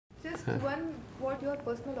just one, what your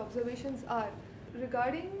personal observations are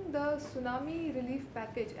regarding the tsunami relief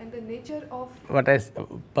package and the nature of... What I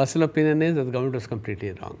personal opinion is that the government was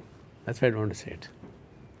completely wrong. That's why I don't want to say it.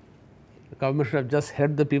 The government should have just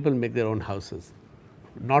helped the people make their own houses,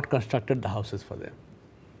 not constructed the houses for them.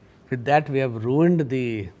 With that, we have ruined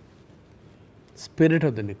the spirit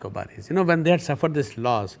of the Nicobaris. You know, when they had suffered this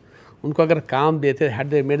loss, उनको अगर काम देते, had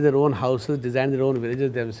they made their own houses, designed their own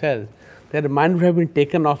villages themselves, their mind would have been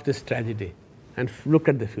taken off this tragedy and looked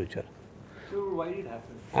at the future. So why did it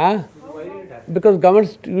happen? Why did it happen? Because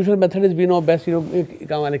government's usual method is we know best, you know,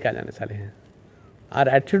 गाँव वाले क्या जाने साले हैं. Our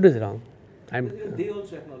attitude is wrong. They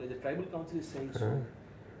also acknowledge the tribal council is saying so.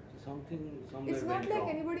 Something somewhere It's not went like wrong.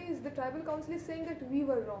 anybody is, the tribal council is saying that we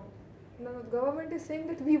were wrong. No, the government is saying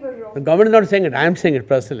that we were wrong. The government is not saying it, I am saying it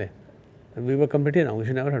personally. We were completely wrong, we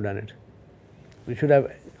should never have done it. We should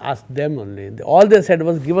have asked them only. All they said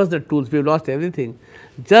was, give us the tools, we've lost everything.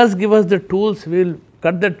 Just give us the tools, we'll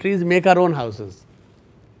cut the trees, make our own houses.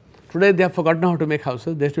 Today they have forgotten how to make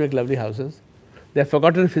houses, they used to make lovely houses. They have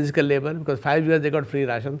forgotten physical labor because 5 years they got free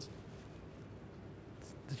rations.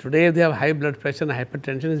 Today if they have high blood pressure and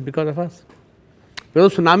hypertension, is because of us.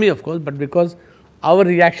 Because of tsunami of course, but because our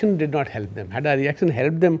reaction did not help them. Had our reaction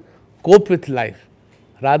helped them cope with life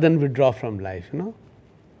rather than withdraw from life, you know.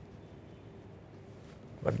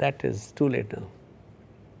 But that is too late now.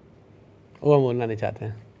 वो हम बोलना नहीं चाहते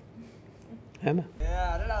हैं, है ना?